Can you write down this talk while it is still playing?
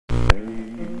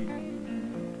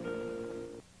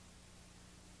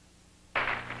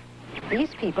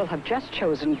These people have just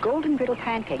chosen Golden Griddle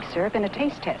pancake syrup in a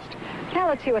taste test. Now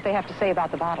let's see what they have to say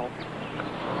about the bottle.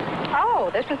 Oh,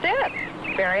 this is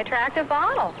it. Very attractive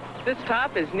bottle. This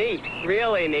top is neat,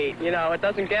 really neat. You know, it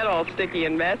doesn't get all sticky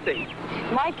and messy.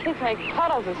 My kids make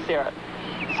puddles of syrup.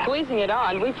 Squeezing it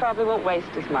on, we probably won't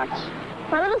waste as much.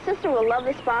 My little sister will love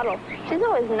this bottle. She's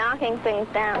always knocking things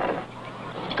down.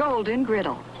 Golden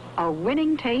Griddle, a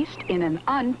winning taste in an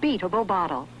unbeatable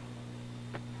bottle.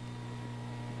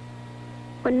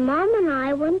 When Mom and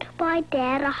I went to buy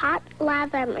Dad a hot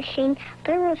lather machine,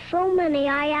 there were so many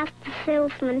I asked the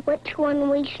salesman which one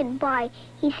we should buy.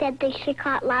 He said the Schick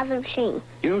hot lather machine.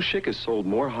 You know, Schick has sold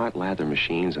more hot lather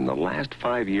machines in the last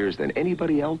 5 years than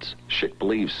anybody else. Schick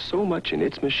believes so much in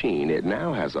its machine, it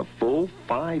now has a full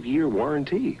 5-year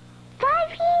warranty. 5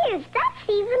 years? That's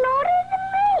even older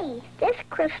than me. This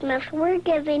Christmas, we're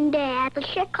giving Dad the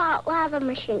Schick hot lather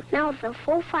machine. Now it's a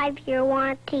full 5-year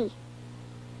warranty.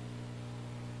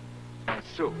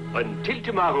 So, until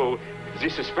tomorrow,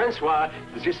 this is Francois,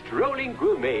 the strolling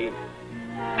gourmet.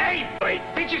 Hey, boy,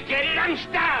 did you get it? I'm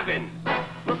starving.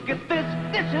 Look at this.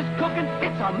 This is cooking.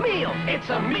 It's a meal. It's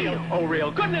a meal. Oh,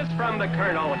 real goodness from the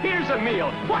Colonel. Here's a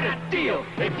meal. What a deal.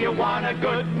 If you want a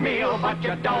good meal, but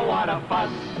you don't want a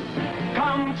fuss,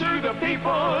 come to the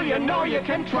people you know you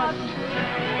can trust.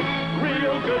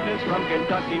 Real goodness from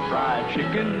Kentucky Fried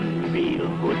Chicken. Real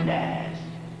goodness.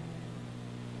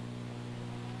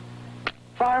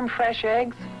 Farm fresh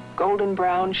eggs, golden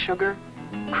brown sugar,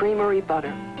 creamery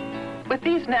butter. With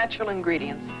these natural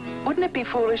ingredients, wouldn't it be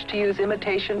foolish to use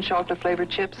imitation chocolate-flavored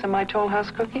chips in my Toll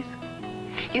House cookies?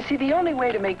 You see, the only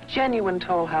way to make genuine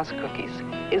Toll House cookies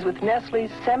is with Nestle's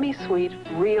semi-sweet,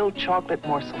 real chocolate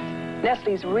morsels.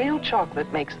 Nestle's real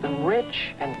chocolate makes them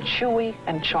rich and chewy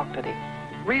and chocolatey.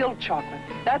 Real chocolate.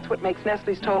 That's what makes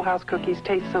Nestle's Toll House cookies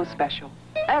taste so special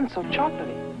and so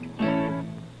chocolatey.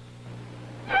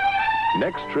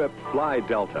 Next trip, fly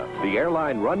Delta, the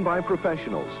airline run by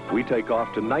professionals. We take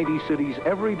off to 90 cities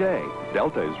every day.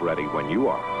 Delta is ready when you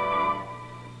are.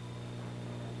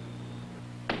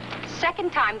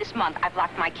 Second time this month I've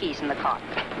locked my keys in the car.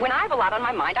 When I have a lot on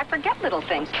my mind, I forget little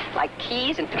things, like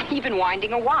keys and even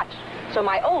winding a watch. So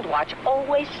my old watch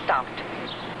always stopped.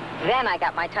 Then I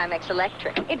got my Timex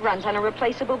Electric. It runs on a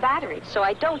replaceable battery, so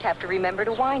I don't have to remember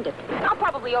to wind it. I'll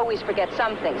probably always forget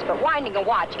some things, but winding a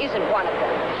watch isn't one of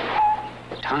them.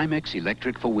 Timex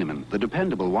Electric for Women, the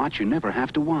dependable watch you never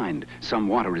have to wind. Some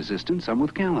water-resistant, some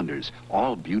with calendars.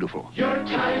 All beautiful. Your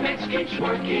Timex keeps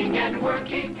working and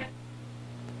working.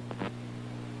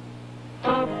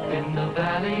 Up in the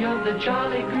valley of the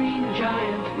Jolly Green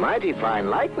Giant. Mighty fine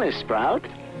likeness, Sprout.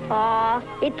 Aw,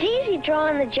 it's easy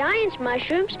drawing the giant's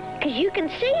mushrooms, because you can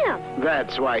see them.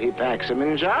 That's why he packs them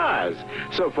in jars,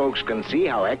 so folks can see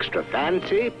how extra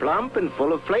fancy, plump, and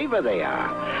full of flavor they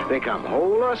are. They come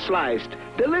whole or sliced.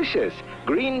 Delicious.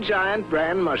 Green Giant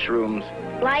brand mushrooms.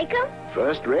 Like them?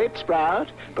 First-rate,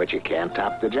 Sprout, but you can't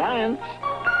top the giants.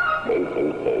 Ho,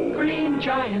 ho, ho. Green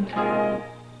Giant.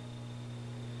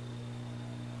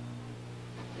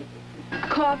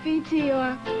 Coffee, tea,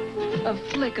 or a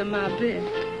flick of my bit?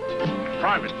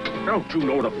 Private, don't you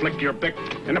know to flick your bick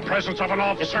in the presence of an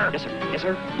officer? Yes, sir. Yes,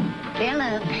 sir.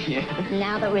 Philip,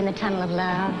 now that we're in the tunnel of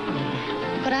love,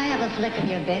 could I have a flick of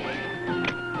your bick?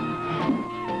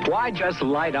 Why just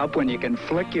light up when you can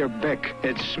flick your Bic?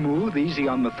 It's smooth, easy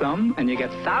on the thumb, and you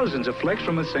get thousands of flicks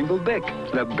from a single Bic.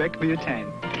 The Bic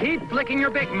Butane. Keep flicking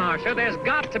your Bic, Marcia. There's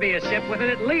got to be a ship within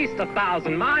at least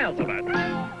 1,000 miles of it.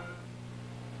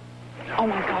 Oh,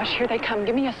 my gosh, here they come.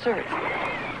 Give me a cert.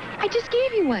 I just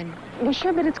gave you one. Well,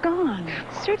 sure, but it's gone.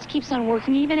 Certs keeps on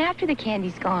working even after the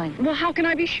candy's gone. Well, how can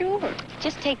I be sure?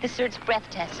 Just take the Certs breath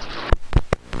test.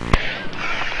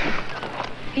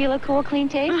 Feel a cool, clean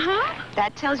taste? Uh-huh.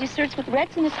 That tells you Certs with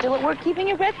Retsin is still at work keeping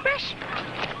your breath fresh.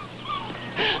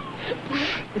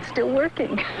 It's still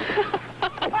working.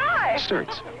 Why?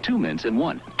 Certs, 2 mints in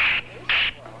 1.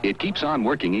 It keeps on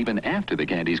working even after the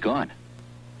candy's gone.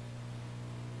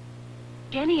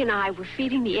 Jenny and I were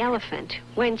feeding the elephant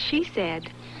when she said,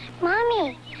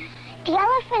 Mommy, the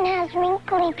elephant has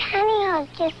wrinkly pantyhose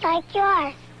just like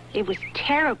yours. It was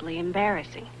terribly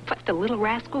embarrassing, but the little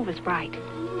rascal was right.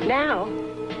 Now,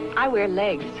 I wear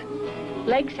legs.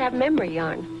 Legs have memory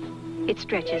yarn. It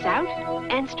stretches out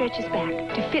and stretches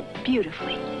back to fit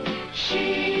beautifully.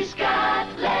 She's got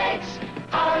legs.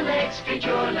 Our legs fit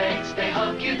your legs. They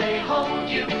hug you, they hold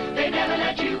you, they never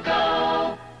let you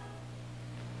go.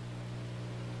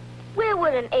 Where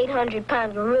would an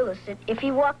 800-pound gorilla sit if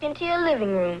he walked into your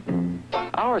living room?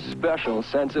 Our special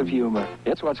sense of humor.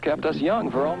 It's what's kept us young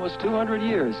for almost 200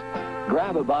 years.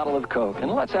 Grab a bottle of Coke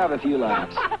and let's have a few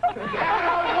laughs.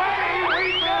 Away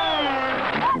we go!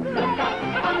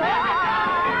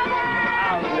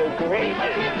 The greatest.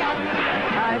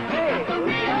 I say,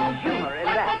 there's humor in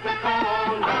that.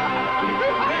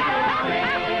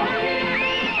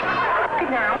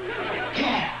 Good night.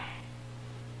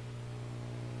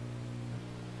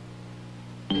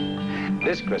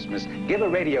 This Christmas, give a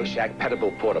Radio Shack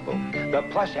Petable Portable, the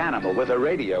plush animal with a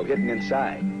radio hidden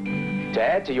inside. To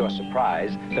add to your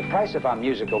surprise, the price of our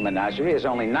musical menagerie is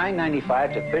only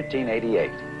 $9.95 to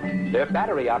 $13.88. They're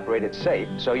battery-operated safe,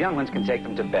 so young ones can take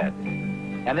them to bed.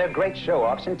 And they're great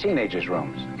show-offs in teenagers'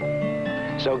 rooms.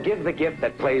 So give the gift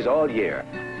that plays all year,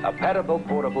 a Petable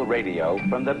Portable Radio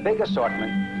from the big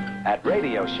assortment at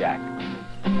Radio Shack,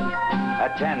 a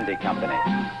Tandy company.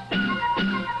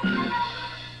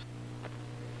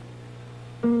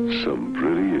 Some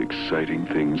pretty exciting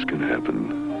things can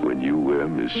happen when you wear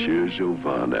Monsieur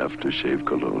Jovan Aftershave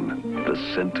Cologne. The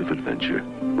scent of adventure.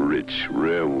 Rich,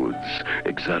 rare woods,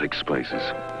 exotic spices.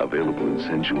 Available in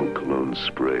sensual cologne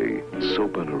spray,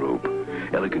 soap on a rope,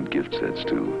 elegant gift sets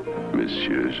too.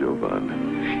 Monsieur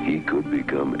Jovan. He could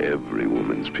become every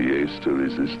woman's pièce de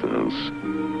résistance.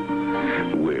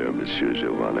 Wear Monsieur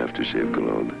Jovan Aftershave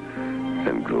Cologne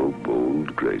and grow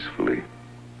bold gracefully.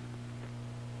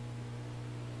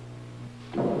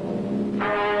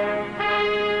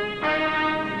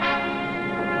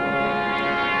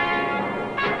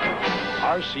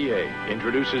 RCA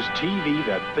introduces TV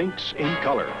that thinks in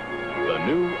color. The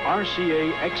new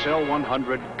RCA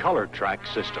XL100 Color Track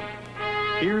System.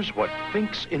 Here's what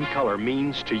thinks in color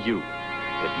means to you.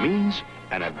 It means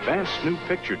an advanced new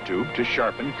picture tube to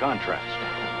sharpen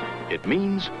contrast. It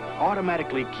means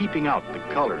automatically keeping out the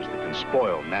colors that can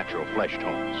spoil natural flesh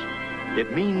tones.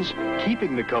 It means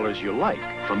keeping the colors you like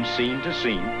from scene to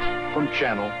scene, from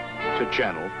channel to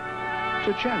channel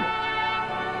to channel.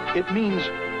 It means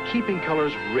keeping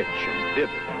colors rich and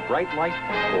vivid, bright light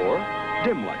or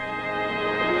dim light.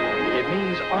 It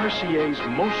means RCA's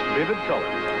most vivid color,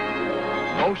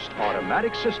 most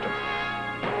automatic system,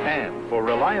 and for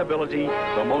reliability,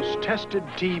 the most tested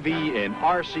TV in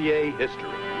RCA history.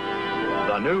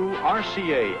 The new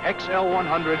RCA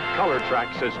XL100 Color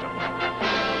Track System.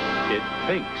 It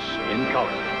thinks in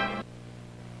color.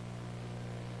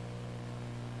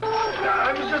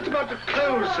 I was just about to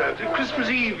close, sir. It's Christmas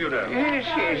Eve, you know. Yes.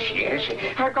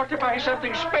 I've got to buy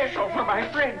something special for my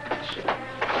friends.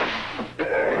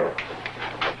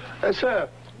 Sir,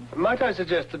 might I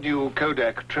suggest the new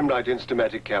Kodak Trimlight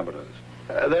Instamatic cameras?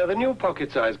 They're the new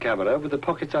pocket-sized camera with the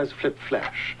pocket-sized flip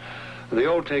flash. They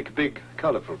all take big,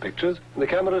 colorful pictures, and the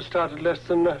cameras start at less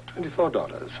than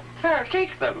 $24. I'll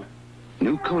take them.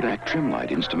 New Kodak Trimlight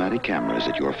Instamatic cameras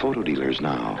at your photo dealers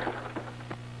now.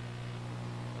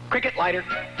 Cricket lighter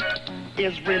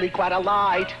is really quite a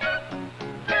light.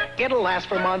 It'll last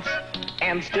for months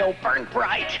and still burn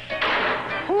bright.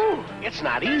 Whew, it's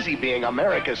not easy being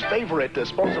America's favorite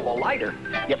disposable lighter.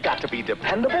 You've got to be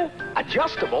dependable,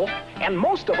 adjustable, and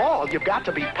most of all, you've got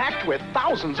to be packed with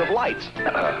thousands of lights.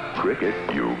 Cricket,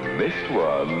 you missed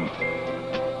one.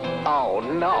 Oh,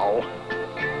 no.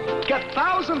 Get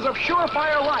thousands of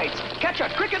surefire lights. Catch a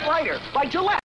Cricket lighter by Gillette.